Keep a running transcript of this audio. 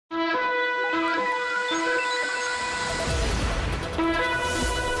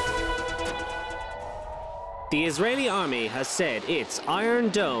The Israeli army has said its Iron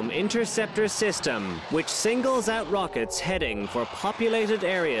Dome interceptor system, which singles out rockets heading for populated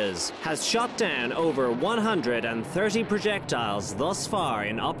areas, has shot down over 130 projectiles thus far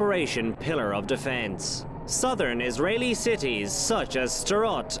in Operation Pillar of Defense. Southern Israeli cities such as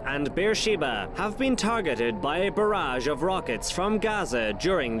Sderot and Beersheba have been targeted by a barrage of rockets from Gaza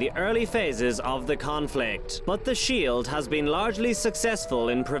during the early phases of the conflict. But the shield has been largely successful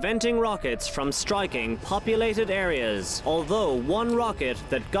in preventing rockets from striking populated areas, although one rocket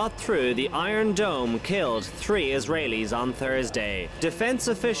that got through the Iron Dome killed 3 Israelis on Thursday. Defense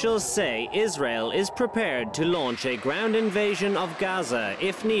officials say Israel is prepared to launch a ground invasion of Gaza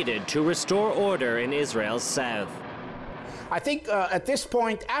if needed to restore order in Israel's south. I think at this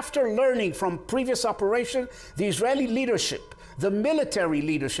point, after learning from previous operation, the Israeli leadership, the military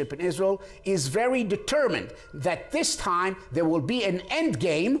leadership in Israel, is very determined that this time there will be an end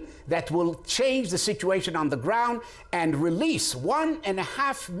game that will change the situation on the ground and release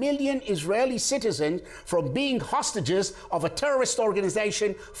 1.5 million Israeli citizens from being hostages of a terrorist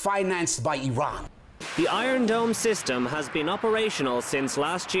organization financed by Iran. The Iron Dome system has been operational since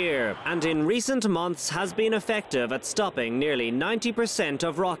last year, and in recent months has been effective at stopping nearly 90%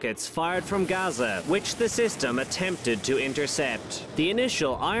 of rockets fired from Gaza, which the system attempted to intercept. The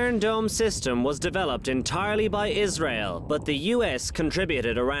initial Iron Dome system was developed entirely by Israel, but the US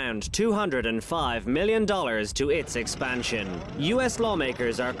contributed around $205 million to its expansion. US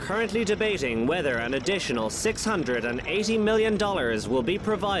lawmakers are currently debating whether an additional $680 million will be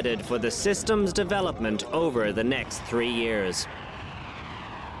provided for the system's development over the next 3 years.